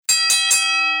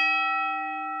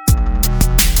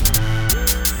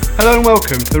Hello and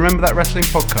welcome to the Remember That Wrestling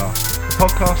podcast, the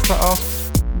podcast that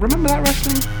asks, remember that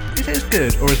wrestling? Is it as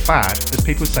good or as bad as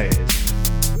people say it is?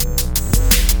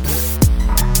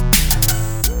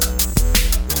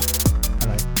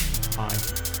 Hello. Hi.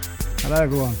 Hello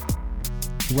everyone.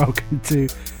 Welcome to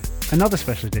another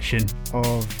special edition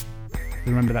of the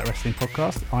Remember That Wrestling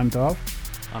podcast. I'm Darv.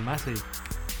 I'm Matty.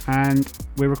 And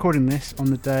we're recording this on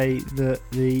the day that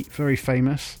the very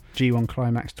famous G1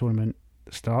 Climax tournament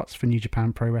starts for New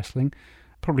Japan Pro Wrestling.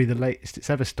 Probably the latest it's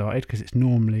ever started because it's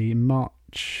normally May.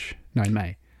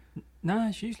 No,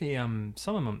 it's usually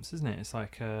summer months, isn't it? It's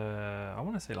like I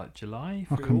want to say like July.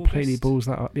 I through completely August. balls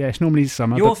that up. Yeah, it's normally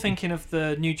summer. You're but thinking of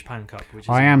the New Japan Cup, which is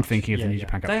I am March. thinking of the New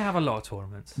Japan Cup. They have a lot of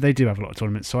tournaments. They do have a lot of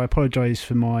tournaments, so I apologise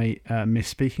for my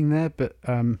misspeaking there, but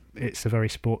it's a very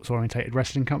sports-orientated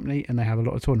wrestling company, and they have a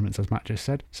lot of tournaments, as Matt just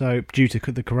said. So, due to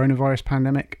the coronavirus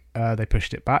pandemic, they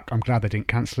pushed it back. I'm glad they didn't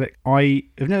cancel it. I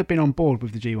have never been on board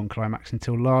with the G1 Climax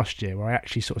until last year, where I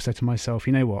actually sort of said to myself,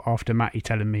 you know what, after Matty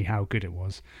telling me how good it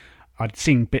was, I'd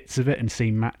seen bits of it and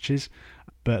seen matches,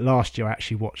 but last year I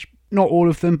actually watched, not all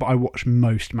of them, but I watched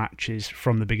most matches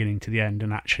from the beginning to the end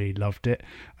and actually loved it.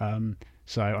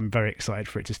 So I'm very excited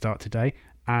for it to start today.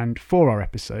 And for our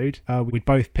episode, we'd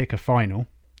both pick a final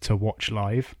to watch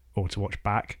live, or to watch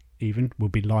back even. We'll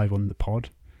be live on the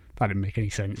pod. That didn't make any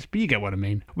sense, but you get what I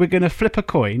mean. We're going to flip a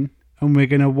coin and we're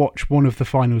going to watch one of the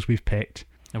finals we've picked.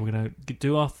 And we're going to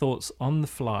do our thoughts on the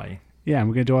fly. Yeah, and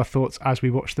we're going to do our thoughts as we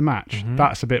watch the match. Mm-hmm.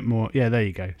 That's a bit more... Yeah, there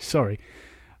you go. Sorry.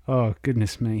 Oh,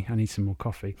 goodness me. I need some more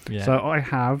coffee. Yeah. So I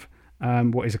have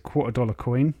what is a $quarter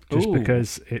coin, just Ooh.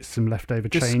 because it's some leftover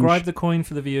change. Describe the coin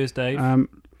for the viewers, Dave.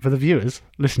 For the viewers,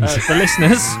 listeners. The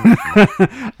listeners.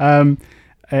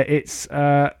 It's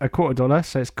a $quarter,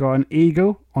 so it's got an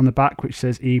eagle on the back, which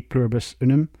says E Pluribus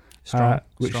Unum,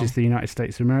 which is the United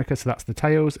States of America. So that's the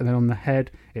tails. And then on the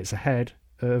head, it's a head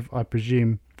of, I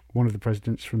presume, one of the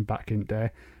presidents from back in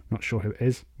there. Not sure who it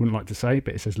is. Wouldn't like to say,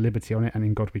 but it says Liberty on it and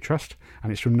In God We Trust.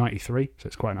 And it's from 93, so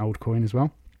it's quite an old coin as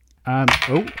well. I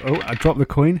dropped the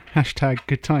coin. Hashtag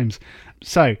good times.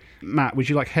 So, Matt, would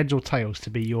you like heads or tails to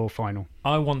be your final?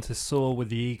 I want to soar with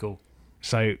the eagle.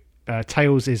 So,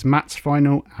 tails is Matt's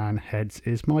final and heads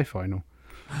is my final.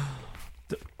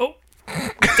 Oh,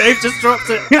 Dave just dropped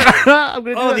it.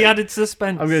 The added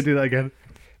suspense. I'm going to do that again.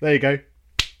 There you go.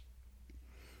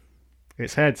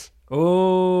 It's heads.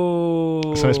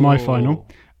 Oh. So it's my final,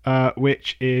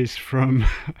 which is from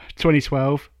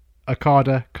 2012,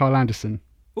 Okada, Carl Anderson.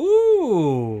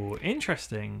 Ooh,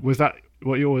 interesting. Was that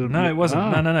what yours? No, it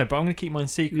wasn't. No, but I'm going to keep mine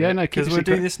secret. Yeah, no, keep because it we'll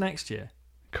secret. do this next year.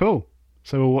 Cool.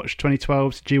 So we'll watch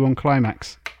 2012's G1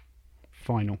 Climax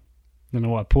final. Don't know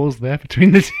why I paused there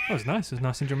between the two. That was nice. It was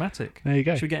nice and dramatic. There you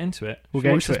go. Should we get into it? We'll Should we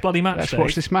get watch into this it. bloody match. Let's Dave?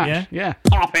 watch this match. Yeah.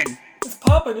 Popping. It's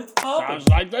popping. Sounds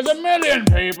like there's a million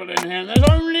people in here. There's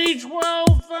only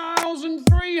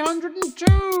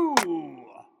 12,302.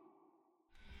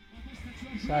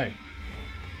 So,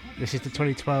 this is the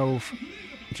 2012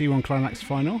 G1 Climax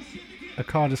final.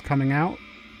 Okada's coming out.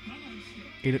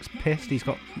 He looks pissed. He's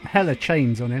got hella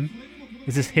chains on him.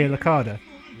 Is this heel Okada?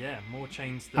 Yeah, more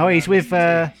chains than... Oh, he's with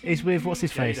what's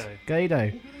his face?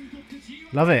 Gato.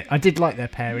 Love it. I did like their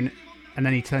pairing, and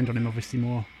then he turned on him obviously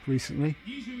more recently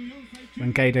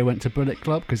when Gato went to Bullet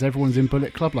Club, because everyone's in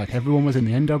Bullet Club like everyone was in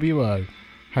the NWO.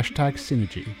 Hashtag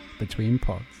synergy between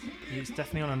pods. It's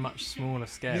definitely on a much smaller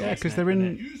scale. Yeah, because isn't they're it,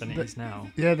 in than it is now.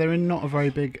 Yeah, they're in not a very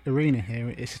big arena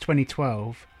here. It's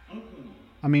 2012.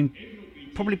 I mean,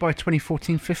 probably by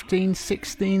 2014, 15,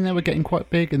 16, they were getting quite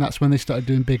big, and that's when they started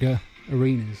doing bigger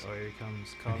arenas. Oh, here he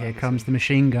comes. Carl And here Anderson. comes the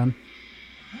machine gun.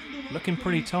 Looking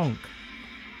pretty tonk.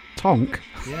 Tonk.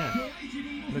 Yeah.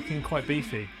 Looking quite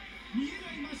beefy.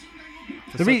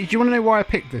 Do you want to know why I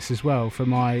picked this as well for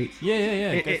my...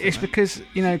 Yeah. It's because,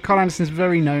 Carl Anderson's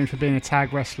very known for being a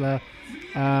tag wrestler,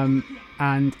 and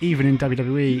even in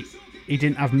WWE, he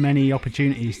didn't have many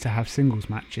opportunities to have singles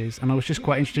matches, and I was just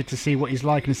quite interested to see what he's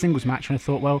like in a singles match, and I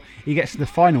thought, well, he gets to the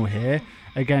final here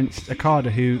against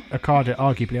Okada, who Okada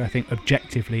arguably, I think,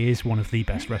 objectively is one of the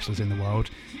best wrestlers in the world.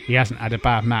 He hasn't had a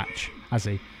bad match, has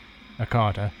he,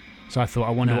 Okada? So I thought,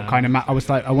 I wonder what kind of I was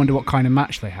like, I wonder what kind of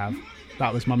match they have.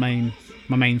 That was my main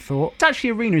thought. It's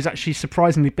actually, arena is actually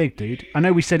surprisingly big, dude. I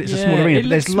know we said it's a small arena, but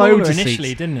there's loads of initially,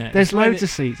 seats. Didn't it? There's loads of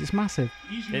seats. It's massive.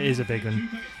 It is a big one.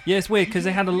 Yeah, it's weird because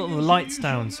they had a lot of the lights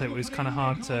down, so it was kind of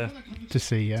hard to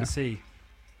see. Yeah. To see.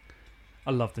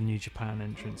 I love the New Japan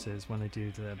entrances when they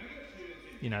do the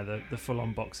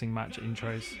full-on boxing match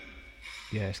intros.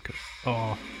 Yeah, it's cool.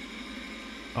 Oh,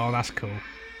 that's cool.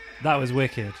 That was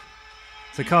wicked.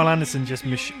 So Carl Anderson just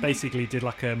basically did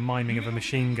like a miming of a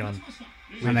machine gun.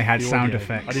 And they had sound audio.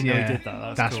 effects. I didn't know he did that.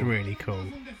 That's That's cool. really cool.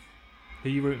 Who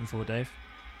are you rooting for, Dave?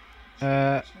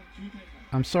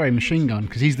 I'm sorry, Machine Gun,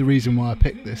 because he's the reason why I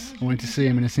picked this. I wanted to see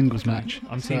him in a singles match.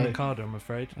 I'm Team Okada, I'm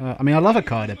afraid. I mean, I love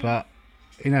Okada, but,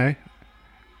 you know,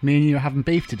 me and you are having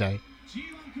beef today.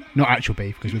 Not actual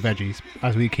beef, because we're veggies,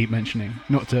 as we keep mentioning.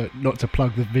 Not to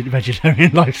plug the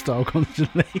vegetarian lifestyle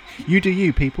constantly. You do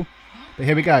you, people. But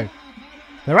here we go.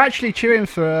 They're actually cheering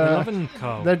for... they're loving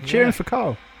Carl. They're cheering for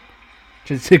Carl.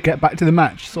 To get back to the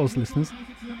match, soz listeners.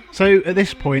 So, at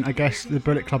this point, I guess the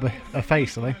Bullet Club are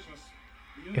face, are they?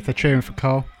 If they're cheering for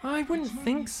Carl. I wouldn't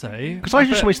think so. Because I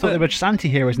just always thought they were just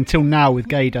anti-heroes until now with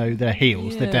Gado, they're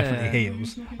heels. Yeah. They're definitely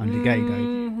heels under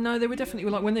Gado. No, they were definitely,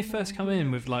 like, when they first come in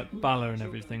with, like, Balor and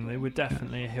everything, they were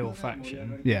definitely a heel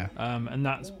faction. Yeah. And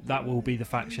that will be the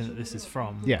faction that this is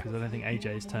from. Yeah. Because I don't think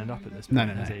AJ's turned up at this point,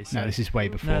 has he? No, this is way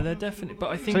before. No, they're definitely...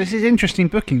 But I think... So this is interesting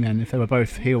booking then, if they were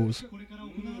both heels.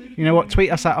 You know what? Tweet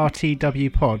us at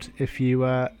RTW Pod if you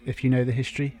know the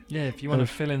history. Yeah, if you want to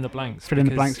fill in the blanks. Fill in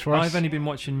the blanks for us. I've only been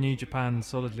watching New Japan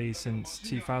solidly since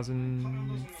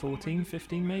 2014,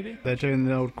 15 maybe. They're doing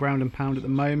the old ground and pound at the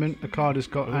moment. Okada's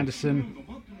got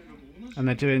Anderson, and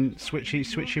they're doing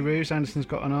switcheroos. Anderson's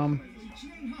got an arm.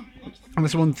 And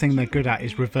that's one thing they're good at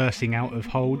is reversing out of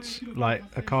holds. Like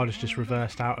Okada's just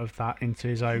reversed out of that into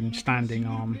his own standing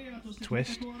arm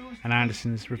twist, and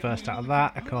Anderson's reversed out of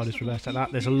that. Okada's reversed out of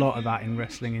that. There's a lot of that in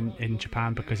wrestling in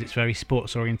Japan because it's very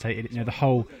sports orientated. You know, the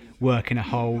whole working a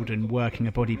hold and working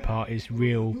a body part is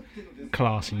real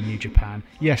class in New Japan.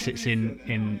 Yes, it's in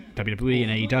WWE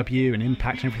and AEW and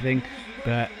Impact and everything,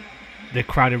 but the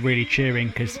crowd are really cheering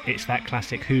because it's that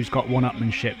classic who's got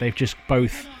one-upmanship. They've just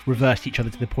both reversed each other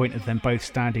to the point of them both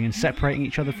standing and separating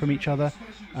each other from each other,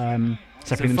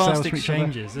 separating themselves from each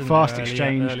other. Fast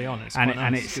exchange, early on. It's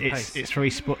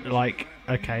very like,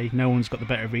 okay, no one's got the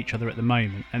better of each other at the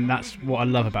moment, and that's what I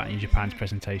love about New Japan's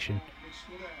presentation.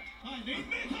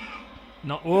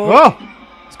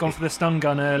 It's gone for the stun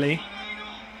gun early.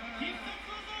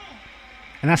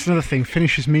 And that's another thing.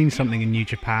 Finishes mean something in New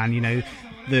Japan. You know,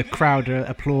 the crowd are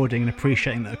applauding and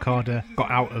appreciating that Okada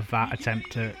got out of that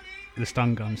attempt at the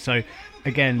stun gun. So,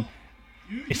 again,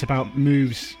 it's about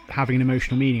moves having an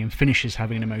emotional meaning and finishes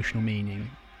having an emotional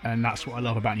meaning. And that's what I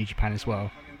love about New Japan as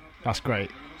well. That's great.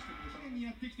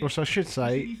 Also, I should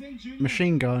say,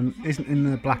 Machine Gun isn't in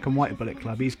the black and white Bullet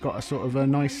Club. He's got a sort of a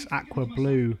nice aqua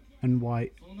blue and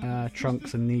white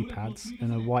trunks and knee pads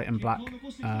and a white and black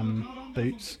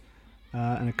boots.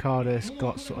 And Okada's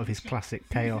got sort of his classic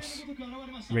Chaos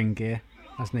ring gear,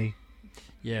 hasn't he?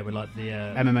 Yeah, with like the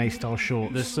MMA style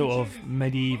shorts. The sort of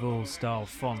medieval style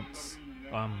fonts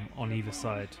on either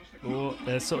side.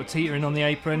 They're sort of teetering on the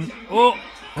apron.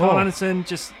 Carl Anderson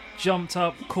just jumped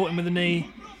up, caught him with a knee,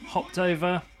 hopped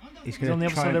over. He's on the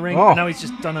other side of the ring. And now he's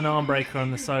just done an arm breaker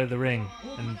on the side of the ring,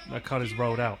 and Okada's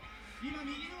rolled out.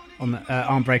 On the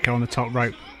arm breaker on the top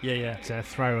rope. Yeah. To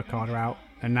throw Okada out.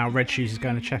 And now Red Shoes is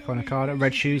going to check on Okada.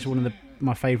 Red Shoes, one of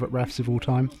my favourite refs of all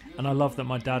time. And I love that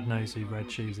my dad knows who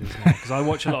Red Shoes is now, because I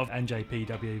watch a lot of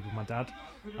NJPW with my dad,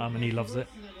 and he loves it.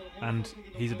 And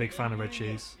he's a big fan of Red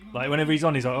Shoes. Like, whenever he's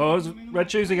on, he's like, it's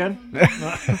Red Shoes again.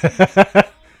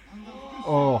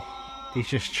 He's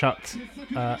just chucked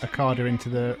Okada into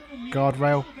the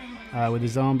guardrail with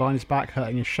his arm behind his back,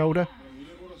 hurting his shoulder.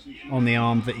 On the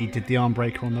arm that he did the arm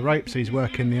breaker on the rope, so he's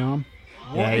working the arm.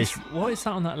 What is that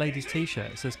on that lady's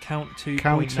t-shirt? It says count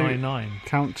 2.99.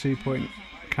 Count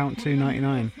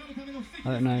 2.99. I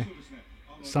don't know.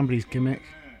 Somebody's gimmick.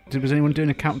 Was anyone doing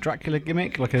a Count Dracula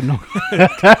gimmick? Like a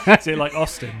Is it like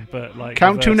Austin, but like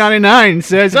Count 299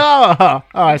 says,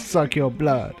 I suck your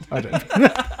blood. I don't.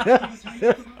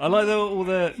 I like that all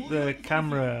the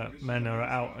camera men are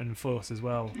out in force as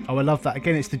well. Oh, I love that.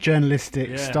 Again, it's the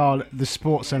journalistic style, the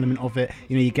sports element of it.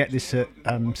 You know, you get this at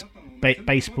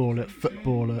baseball, at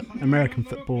football, at American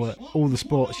football, at all the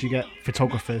sports. You get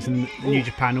photographers, and New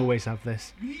Japan always have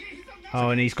this.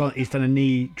 And he's done a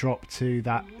knee drop to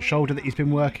that shoulder that he's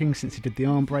been working since he did the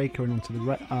arm breaker and onto the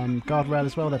guardrail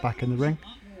as well. They're back in the ring.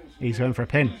 He's going for a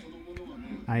pin,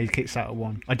 and he kicks out at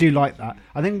one. I do like that.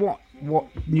 I think what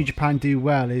New Japan do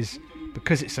well is,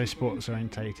 because it's so sports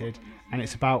orientated and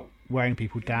it's about wearing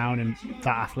people down and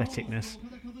that athleticness.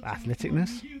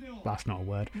 That's not a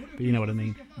word, but you know what I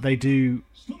mean. They do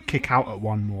kick out at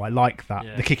one more. I like that.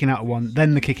 Yeah. The kicking out at one,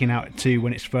 then the kicking out at two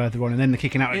when it's further on, and then the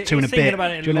kicking out at two and a bit. Thinking about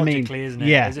it do you know what I mean? logically, isn't it?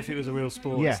 Yeah. As if it was a real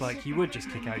sport. Yes. It's like you would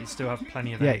just kick out. You'd still have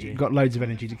plenty of Yeah, energy. you've got loads of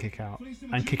energy to kick out.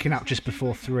 And kicking out just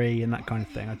before three and that kind of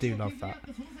thing. I do love that.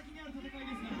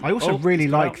 I also really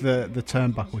like the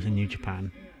turnbuckles in New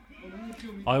Japan.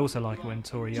 I also like it when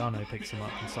Toriano picks him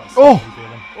up and starts Oh! doing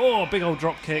them. Oh, big old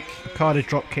drop kick. Okada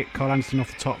drop kick Carl Anderson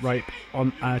off the top rope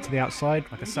on to the outside.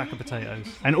 Like a sack of potatoes.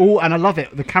 And I love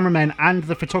it, the cameramen and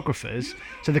the photographers.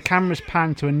 So the camera's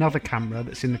panned to another camera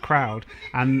that's in the crowd,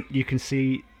 and you can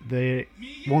see the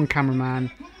one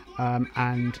cameraman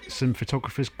and some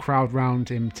photographers crowd round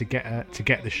him to get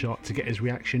the shot, to get his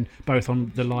reaction, both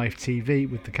on the live TV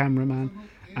with the cameraman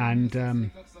and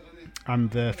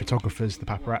the photographers, the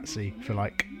paparazzi, for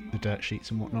like the dirt sheets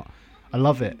and whatnot. I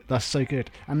love it. That's so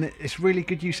good. And it's really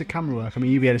good use of camera work. I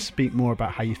mean, you'll be able to speak more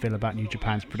about how you feel about New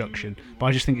Japan's production, but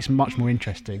I just think it's much more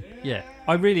interesting. Yeah,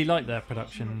 I really like their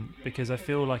production because I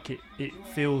feel like it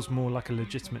feels more like a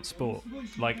legitimate sport.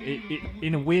 Like, it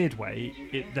in a weird way,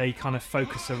 they kind of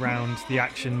focus around the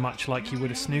action much like you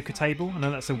would a snooker table. I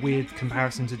know that's a weird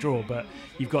comparison to draw, but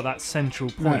you've got that central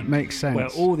point. No, it makes sense. Where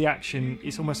all the action,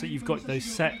 it's almost like you've got those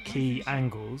set key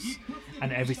angles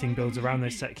and everything builds around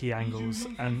those set key angles,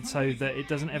 and so that it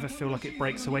doesn't ever feel like it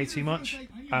breaks away too much.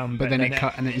 But then it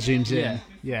zooms in.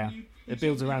 Yeah. It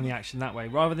builds around the action that way.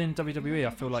 Rather than WWE, I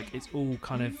feel like it's all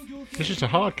kind of... It's just a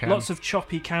hard cam. Lots of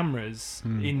choppy cameras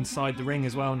inside the ring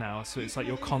as well now, so it's like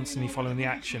you're constantly following the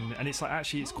action, and it's like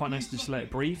actually it's quite nice to just let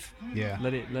it breathe. Yeah.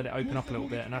 Let it open up a little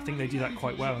bit, and I think they do that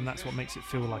quite well, and that's what makes it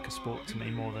feel like a sport to me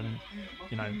more than,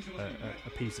 you know, a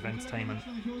piece of entertainment.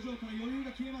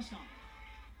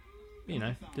 You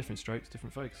know, different strokes,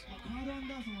 different folks.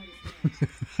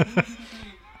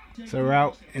 So we're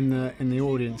out in the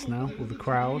audience now with the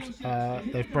crowd.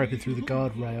 They've broken through the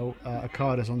guardrail.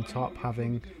 Okada's on top,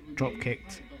 having drop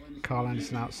kicked Carl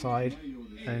Anderson outside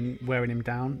and wearing him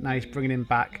down. Now he's bringing him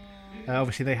back.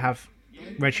 Obviously they have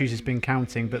Red Shoes has been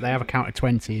counting, but they have a count of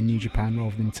 20 in New Japan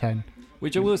rather than 10.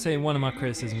 Which I will say, one of my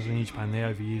criticisms of New Japan, they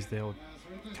overuse the old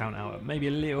count out maybe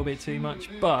a little bit too much,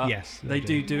 but yes, they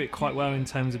do it quite well in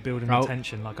terms of building the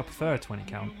tension. Like, I prefer a 20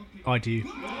 count. I do.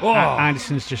 Oh!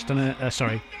 Anderson's just done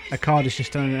Okada's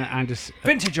just done an Anderson.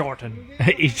 Vintage Orton.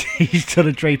 he's done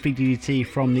a draping DDT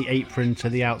from the apron to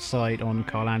the outside on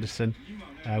Carl Anderson,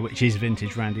 which is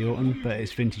vintage Randy Orton, but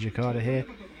it's vintage Okada here.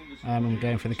 I'm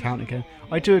going for the count again.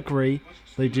 I do agree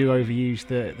they do overuse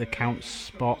the count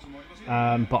spot.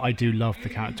 But I do love the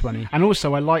count of 20. And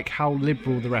also I like how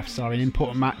liberal the refs are in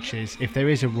important matches. If there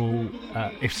is a rule,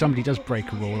 if somebody does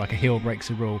break a rule, like a heel breaks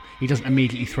a rule, he doesn't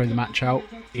immediately throw the match out.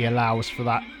 He allows for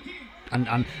that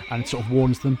and sort of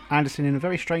warns them. Anderson in a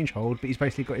very strange hold, but he's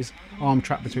basically got his arm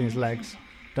trapped between his legs.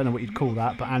 Don't know what you'd call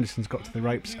that, but Anderson's got to the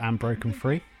ropes and broken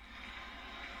free.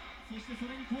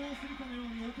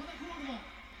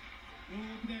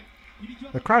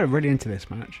 The crowd are really into this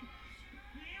match.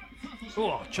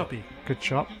 Oh, choppy. Good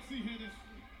chop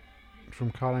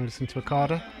from Carl Anderson to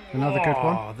Okada. Another good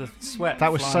one. Oh, the sweat.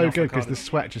 That was flying so off good because Okada. the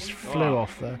sweat just flew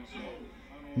off there.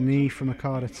 Knee from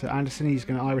Okada to Anderson. He's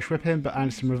going to Irish whip him, but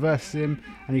Anderson reverses him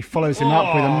and he follows him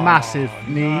up with a massive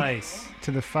knee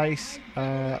to the face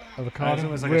of Okada. It was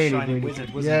almost like really, a shiny really,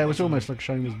 wizard, wasn't yeah, it? it was almost like a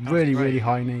shiny wizard. That was Really, great. really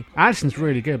high knee. Anderson's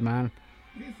really good, man.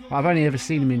 I've only ever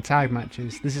seen him in tag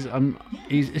matches. This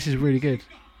is really good.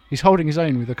 He's holding his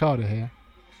own with Okada here.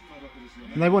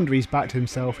 And no wonder he's back to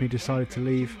himself and he decided to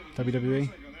leave WWE.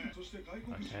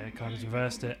 Okay, Okada's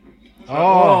reversed it.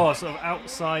 Oh. Sort of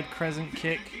outside crescent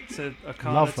kick to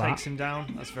Okada, Love that. takes him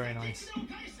down. That's very nice.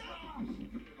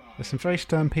 There's some very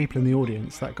stern people in the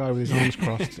audience. That guy with his arms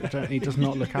crossed, he does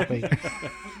not look happy.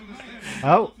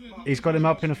 Oh, he's got him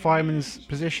up in a fireman's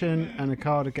position and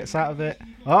Okada gets out of it.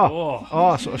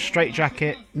 Oh, sort of straight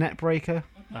jacket net breaker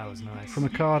That was nice. from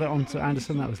Okada onto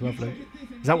Anderson. That was lovely.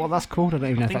 Is that what that's called? I don't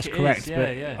even know if think that's it correct. is, yeah,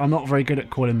 but yeah. I'm not very good at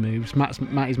calling moves.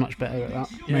 Matty's much better at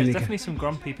that. Yeah, there's definitely some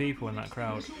grumpy people in that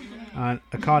crowd. And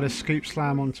Okada scoop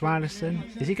slam onto Anderson.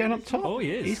 Is he going up top? Oh, he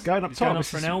is. He's going up He's top. going up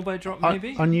This for an is elbow drop,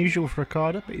 maybe? unusual for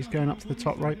Okada, but he's going up to the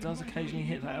top rope. Does occasionally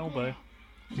hit that elbow.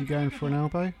 Is he going for an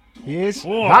elbow? He is.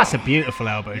 Oh. That's a beautiful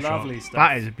elbow drop. Lovely stuff.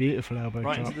 That is a beautiful elbow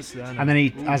Right drop. into the sternum. And then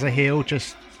he, as a heel,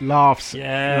 just laughs.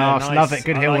 Yeah, laughs. nice. Love it.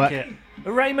 Good I heel like work. it.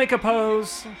 A Rainmaker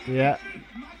pose. Yeah.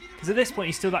 Because at this point,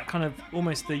 he's still that kind of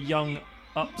almost the young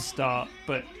upstart,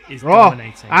 but is Oh,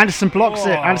 dominating. Anderson blocks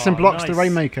it. Oh, Anderson blocks the nice.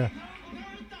 Rainmaker.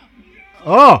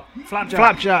 Oh, Flapjack.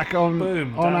 flapjack on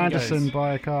Boom, on down he Anderson goes.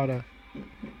 by Okada.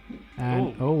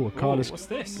 And Okada's what's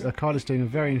this? Okada's doing a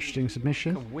very interesting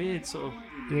submission. A weird sort of.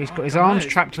 Yeah, he's got his I don't arms know,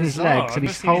 trapped in his bizarre. legs, and I've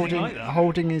he's never seen anything like that.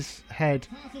 holding his head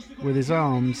with his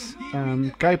arms.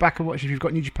 Go back and watch if you've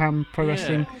got New Japan Pro Yeah.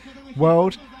 Wrestling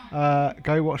World.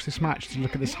 Go watch this match to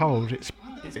look at this hold. It's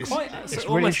quite. it's It's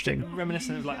really almost interesting.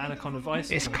 reminiscent of like Anaconda Vice.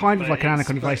 It's almost, kind of but like an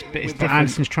Anaconda Vice, but it's with different.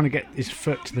 Anderson's trying to get his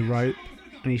foot to the rope,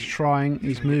 and he's trying.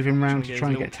 He's moving around to try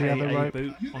and get to the other rope,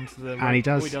 Boot onto the and he rope.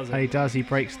 does. Oh, He does. He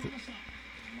breaks.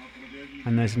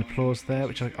 And there's an applause there,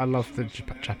 which I love the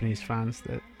Japanese fans.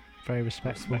 They're very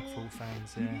respectful. Respectful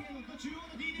fans, yeah.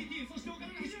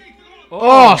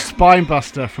 Oh, spine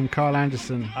buster from Carl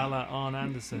Anderson. A la Arn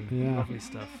Anderson. Yeah. Lovely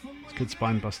stuff. It's a good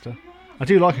spine buster. I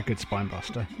do like a good spine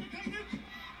buster.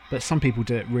 But some people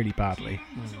do it really badly.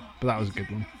 But that was a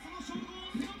good one.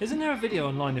 Isn't there a video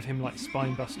online of him like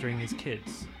spine bustering his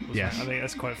kids? Yes. I think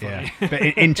that's quite funny. Yeah. But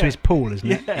into his pool, isn't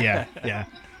it? Yeah. Yeah.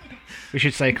 We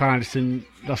should say Carl Anderson,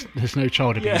 there's no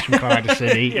child abuse from Carl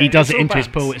Anderson. He Yeah, does it's it all into his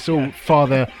bands. pool. It's all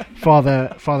Yeah.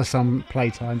 father-son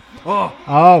playtime. Oh,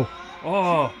 Oh.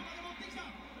 oh,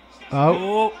 Oh.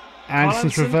 oh.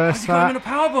 Anderson's Carl reversed got him that. in a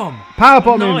powerbomb.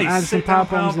 Powerbomb him. Nice, Anderson sit-down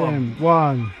powerbombs powerbomb. him.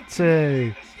 1,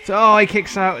 2. Oh, he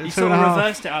kicks out He two sort and a of half.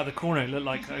 reversed it out of the corner. It looked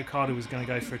like Okada was going to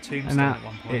go for a tombstone And that, at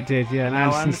one point. it did, yeah. And Now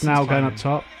Anderson's Anderson's now going up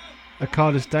climbing. top.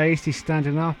 Okada's dazed. He's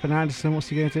standing up. And Anderson, what's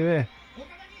he going to do here?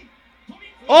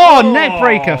 Oh, net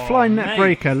breaker. Flying net mate.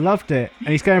 breaker. Loved it. And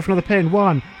he's going for another pin.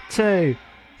 1, 2,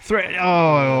 3.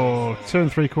 Oh, 2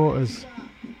 3/4.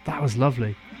 That was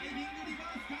lovely.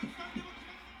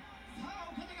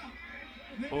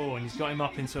 Oh, and he's got him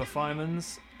up into a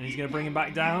fireman's, and he's going to bring him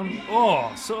back down.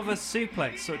 Oh, sort of a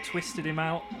suplex, sort of twisted him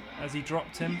out as he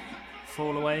dropped him.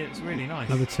 Fall away. It was really nice.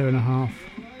 Another 2.5.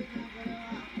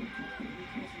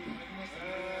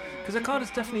 Because Okada's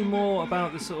definitely more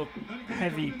about the sort of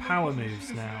heavy power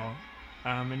moves now.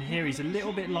 And here he's a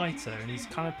little bit lighter, and he's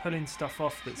kind of pulling stuff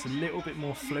off that's a little bit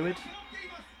more fluid.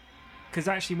 Because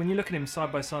actually, when you look at him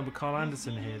side by side with Carl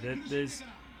Anderson here, there's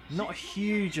not a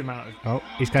huge amount of. Oh,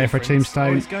 he's going for a difference.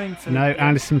 tombstone. Oh, he's going for No, the,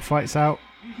 Anderson fights out.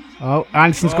 Oh,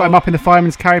 Anderson's got him Oh. up in the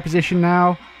fireman's carry position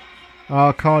now. Oh,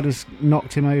 Okada's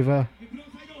knocked him over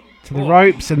to the Oh,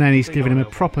 ropes, and then he's big given him a old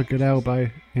elbow. proper good elbow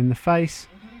in the face.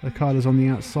 Okada's on the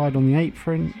outside on the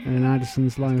apron, and then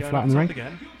Anderson's lying going flat up in the ring. top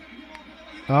again.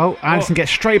 Oh, Anderson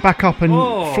gets straight back up and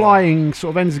Oh. flying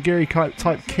sort of enziguri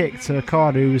type kick to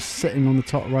Okada, who was sitting on the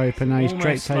top rope, and now he's Almost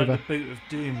draped like over. the boot of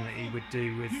doom that he would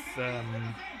do with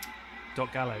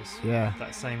Doc Gallows. Yeah,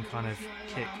 That same kind of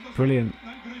kick. brilliant.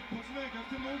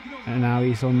 And now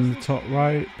he's on the top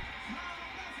rope.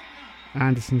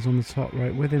 Anderson's on the top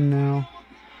rope with him now.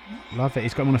 Love it.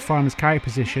 He's got him on a fireman's carry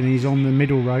position. He's on the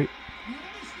middle rope.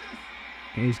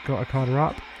 He's got Okada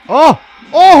up. Oh!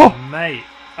 Oh! Mate,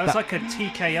 that was That- like a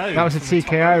TKO. that was a from the top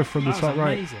TKO rope. from the That top was rope.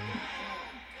 amazing.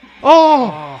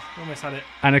 Oh! Oh, almost had it.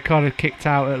 And Okada kicked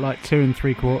out at like 2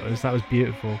 3/4. That was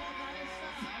beautiful.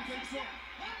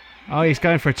 Oh, he's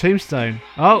going for a tombstone.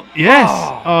 Oh, yes!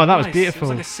 Oh, that was nice. beautiful.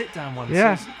 It was like a sit-down one.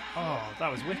 Yeah. So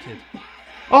that was wicked.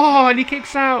 Oh, and he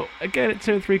kicks out again at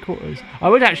 2 3/4. I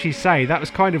would actually say that was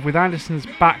kind of with Anderson's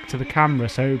back to the camera,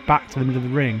 so back to the middle of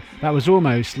the ring. That was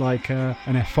almost like an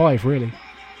F5, really.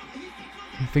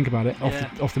 You think about it, Yeah.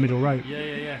 off the middle rope.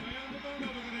 Yeah.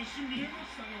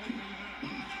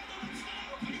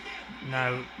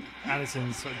 Now,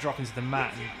 Anderson's sort of dropping to the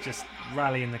mat and just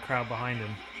rallying the crowd behind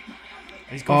him.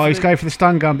 He's Oh, he's the- going for the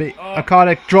stun gun, but Oh.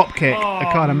 Okada drop kick. Oh,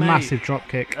 Okada mate. massive drop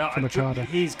kick from Okada.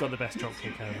 He's got the best drop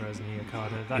kick ever, hasn't he,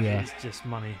 Okada? That is Yeah. just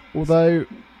money. Although,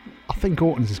 I think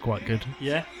Orton's is quite good.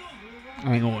 Yeah? I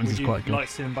think Orton's Would is you quite good. like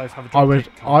to see them both have a I drop would-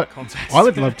 kick I- contest? I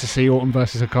would love to see Orton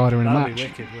versus Okada in a That'd match. be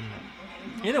wicked, wouldn't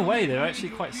it? In a way, they're actually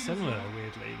quite similar,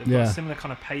 weirdly. They've got Yeah. a similar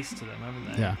kind of pace to them,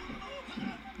 haven't they? Yeah.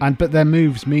 But their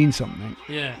moves mean something.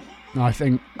 Yeah. And I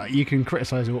think you can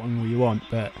criticise Orton all you want,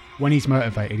 but when he's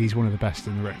motivated, he's one of the best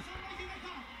in the ring.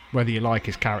 Whether you like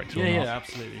his character or Yeah, not. yeah,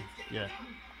 absolutely. Yeah.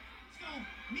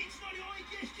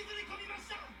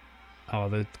 Oh,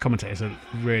 the commentators are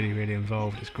really, really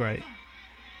involved. It's great.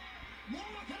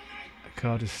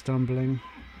 Okada's stumbling.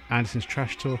 Anderson's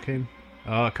trash talking.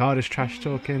 Oh, Okada's trash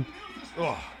talking.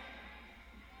 Oh,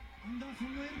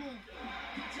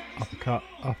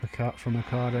 Uppercut from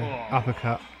Okada. Oh.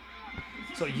 Uppercut.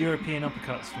 sort of European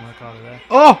uppercuts from Okada there.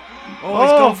 Oh! Oh,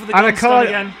 he's gone for the and gun stun Okada-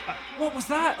 again. What was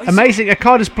that? I Amazing.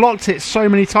 Okada's blocked it so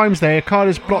many times there.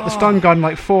 Okada's blocked the stun gun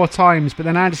like 4 times, but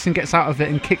then Anderson gets out of it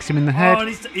and kicks him in the head. Oh, and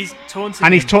he's taunting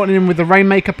And he's him. taunting him with the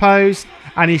Rainmaker pose,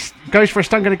 and he goes for a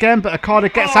stun gun again, but Okada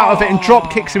gets out of it and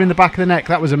drop kicks him in the back of the neck.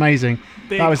 That was amazing.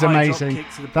 Big that was high drop amazing. kick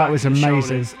to the That back was of the amazing.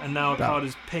 shoulders, and now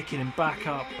Okada's picking him back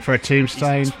up. For a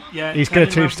tombstone. He's turning gonna around for the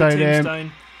tombstone him.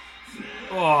 tombstone.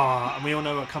 Oh, and we all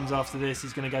know what comes after this.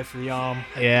 He's going to go for the arm,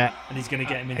 Yeah. and he's going to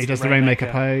get him into He does the the Rainmaker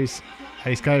pose.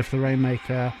 He's going for the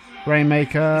Rainmaker.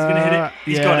 Rainmaker. He's gonna hit it.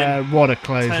 He's yeah, got him. What a Turns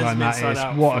clothesline him that inside is.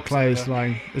 out, What a flips over.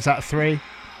 clothesline. Is that 3?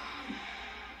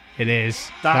 It is.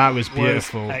 That That was was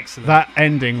beautiful. excellent. That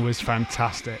ending was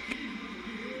fantastic.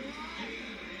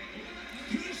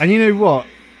 And you know what?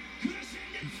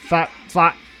 That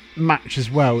match as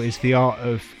well is the art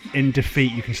of, in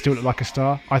defeat, you can still look like a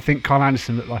star. I think Carl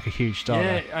Anderson looked like a huge star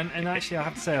Yeah, there. and actually I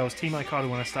have to say I was Team Okada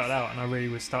when I started out, and I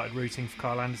really started rooting for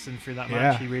Carl Anderson through that match.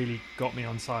 Yeah. He really got me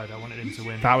on side. I wanted him to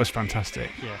win. That was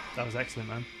fantastic. Yeah, that was excellent,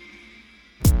 man.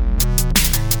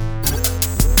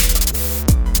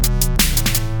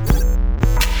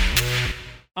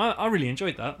 I really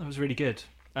enjoyed that. That was really good.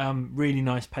 Really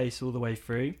nice pace all the way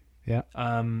through. Yeah.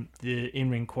 The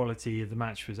in-ring quality of the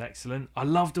match was excellent. I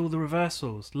loved all the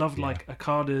reversals. Loved like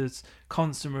Okada's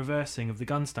constant reversing of the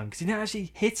gun stun, because he didn't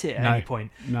actually hit it at any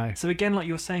point. No. So again, like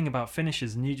you're saying about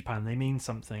finishes in New Japan, they mean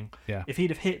something. Yeah. If he'd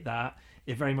have hit that,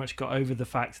 it very much got over the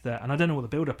fact that, and I don't know what the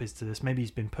build-up is to this, maybe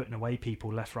he's been putting away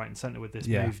people left, right and centre with this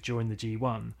move during the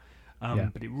G1.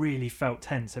 But it really felt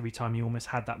tense every time you almost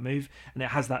had that move, and it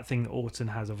has that thing that Orton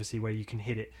has, obviously, where you can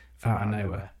hit it from out of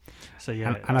nowhere. So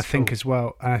yeah, and I think as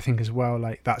well,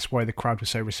 like that's why the crowd was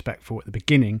so respectful at the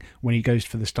beginning when he goes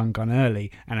for the stun gun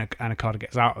early, and Okada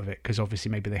gets out of it, because obviously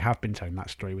maybe they have been telling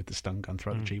that story with the stun gun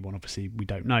throughout the G1. Obviously, we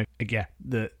don't know. But yeah,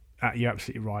 you're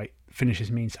absolutely right. Finishes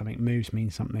mean something, moves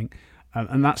mean something,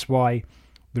 and that's why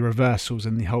the reversals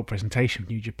and the whole presentation of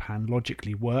New Japan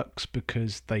logically works,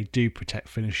 because they do protect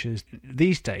finishers.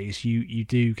 These days, you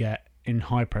do get, in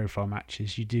high-profile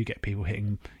matches, you do get people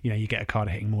hitting, you get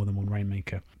Okada hitting more than one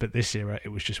Rainmaker. But this era, it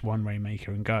was just one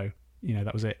Rainmaker and go.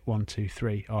 That was it. 1, 2,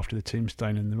 3 after the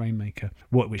Tombstone and the Rainmaker,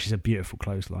 which is a beautiful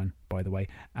clothesline, by the way.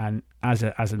 And as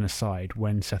an aside,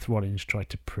 when Seth Rollins tried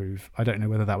to prove, I don't know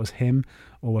whether that was him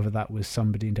or whether that was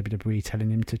somebody in WWE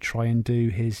telling him to try and do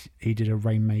he did a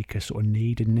Rainmaker sort of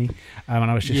knee, didn't he?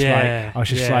 And I was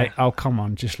just like, oh come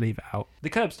on, just leave it out. The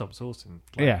curb stop's awesome.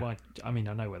 Why, I mean,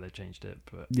 I know where they changed it,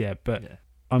 but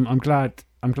I'm glad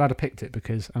I picked it,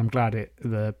 because I'm glad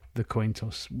the coin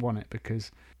toss won it,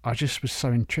 because I just was so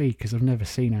intrigued, because I've never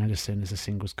seen Anderson as a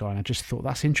singles guy, and I just thought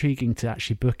that's intriguing to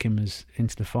actually book him as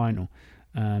into the final.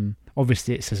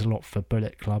 Obviously it says a lot for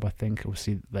Bullet Club. I think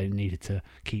obviously they needed to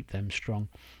keep them strong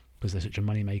because they're such a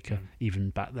moneymaker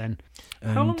even back then.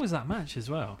 How long was that match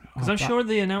as well? Because I'm sure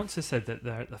the announcer said that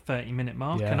they're at the 30-minute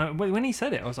mark, and when he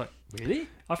said it, I was like, really?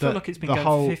 I feel like it's been going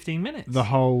for 15 minutes. The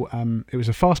whole it was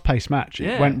a fast-paced match.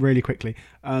 It went really quickly.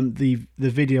 The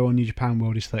video on New Japan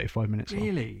World is 35 minutes long.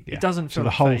 Really? Yeah. It doesn't feel so the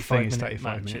like whole thing is 35 35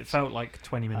 match. minutes. It felt like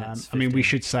 20 minutes. I mean, we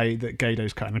should say that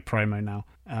Gado's cutting a promo now,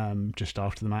 just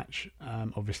after the match,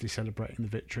 obviously celebrating the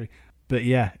victory. But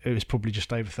yeah, it was probably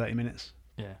just over 30 minutes.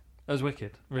 Yeah. That was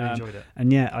wicked. Really enjoyed it.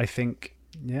 And yeah, I think,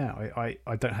 I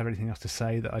don't have anything else to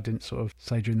say that I didn't sort of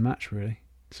say during the match, really.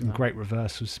 Some great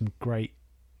reversals, some great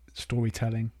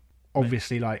storytelling.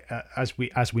 Obviously, as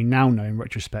we now know in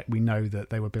retrospect, we know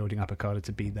that they were building up Okada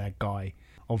to be their guy.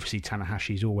 Obviously,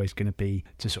 Tanahashi's always going to be,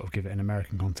 to sort of give it an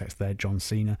American context, their John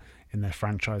Cena in their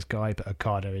franchise guy, but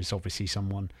Okada is obviously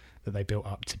someone that they built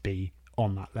up to be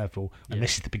on that level, and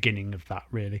this is the beginning of that,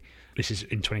 really. This is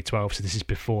in 2012, so this is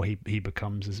before he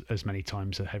becomes as many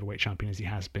times a heavyweight champion as he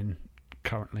has been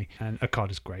currently. And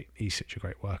Okada's great. He's such a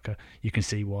great worker. You can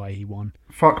see why he won.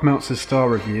 Fuck Meltzer's star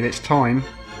review. It's time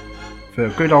for a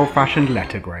good old-fashioned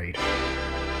letter grade.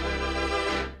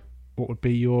 What would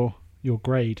be your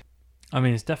grade? I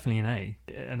mean, it's definitely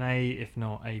an A, if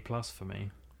not A+ for me.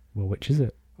 Well, which is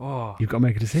it? Oh, You've got to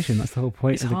make a decision. That's the whole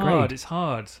point of the grade. It's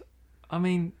hard. I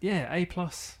mean, yeah, A+.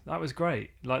 That was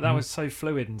great. Like, that was so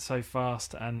fluid and so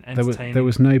fast and entertaining. There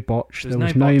was no botch. There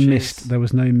was no missed. There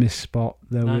was no missed spot.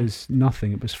 There No. was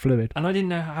nothing. It was fluid. And I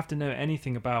didn't have to know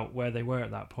anything about where they were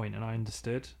at that point, and I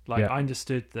understood. I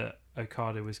understood that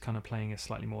Okada was kind of playing a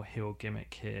slightly more heel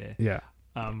gimmick here. Yeah.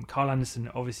 Carl Anderson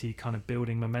obviously kind of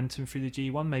building momentum through the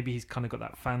G1. Maybe he's kind of got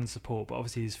that fan support, but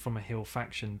obviously he's from a heel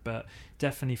faction. But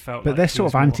definitely felt. But like they're he sort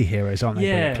was of more- anti-heroes, aren't they?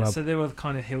 Bullet Yeah, Club? so they were the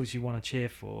kind of heels you want to cheer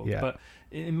for. Yeah. But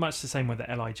in much the same way that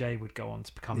LIJ would go on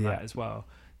to become that as well.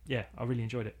 Yeah, I really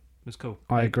enjoyed it. It was cool.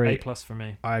 I agree. A+ for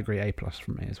me. I agree. A+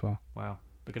 from me as well. Wow,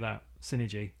 look at that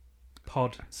synergy,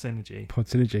 pod synergy. Pod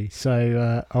synergy.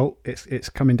 So, it's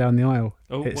coming down the aisle.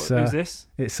 Oh, It's, who's this?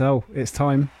 It's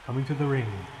time. Coming to the ring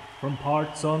from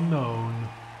parts unknown,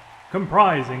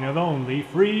 comprising of only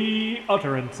free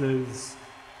utterances,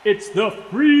 it's the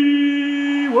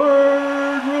Free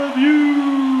Word Review!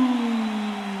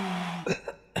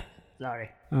 Sorry.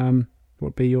 What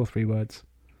would be your 3 words?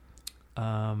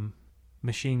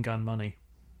 Machine gun money.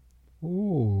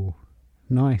 Ooh,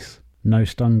 nice. No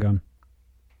stun gun.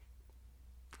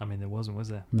 I mean, there wasn't, was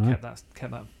there? No.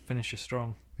 Kept that finisher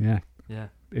strong. Yeah. Yeah.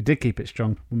 It did keep it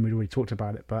strong when we'd already talked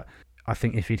about it, but I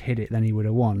think if he'd hit it, then he would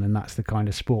have won, and that's the kind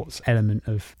of sports element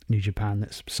of New Japan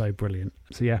that's so brilliant.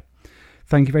 So yeah,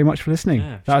 thank you very much for listening.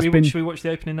 Yeah. That's Should we watch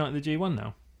the opening night of the G1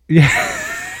 now? Yeah.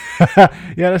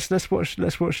 Yeah, let's watch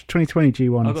 2020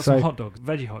 G1. I've got some hot dogs,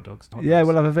 veggie hot dogs. Yeah,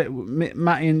 we'll have a bit.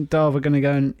 Matty and Darv are going to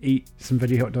go and eat some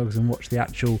veggie hot dogs and watch the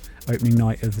actual opening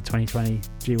night of the 2020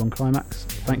 G1 Climax.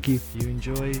 Thank you. You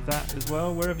enjoy that as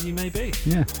well, wherever you may be.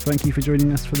 Yeah, thank you for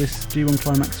joining us for this G1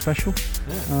 Climax special.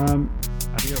 Yeah.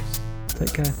 Adios.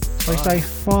 Take care. Stay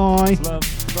safe. Bye. Love.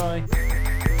 Bye.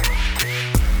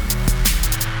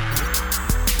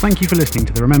 Thank you for listening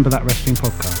to the Remember That Wrestling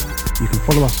podcast. You can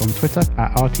follow us on Twitter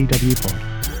at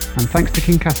RTWPod. And thanks to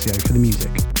King Cassio for the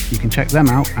music. You can check them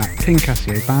out at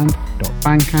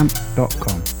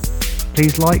kingcassioband.bandcamp.com.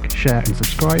 Please like, share and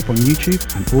subscribe on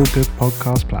YouTube and all good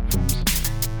podcast platforms.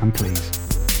 And please,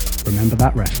 remember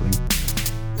that wrestling.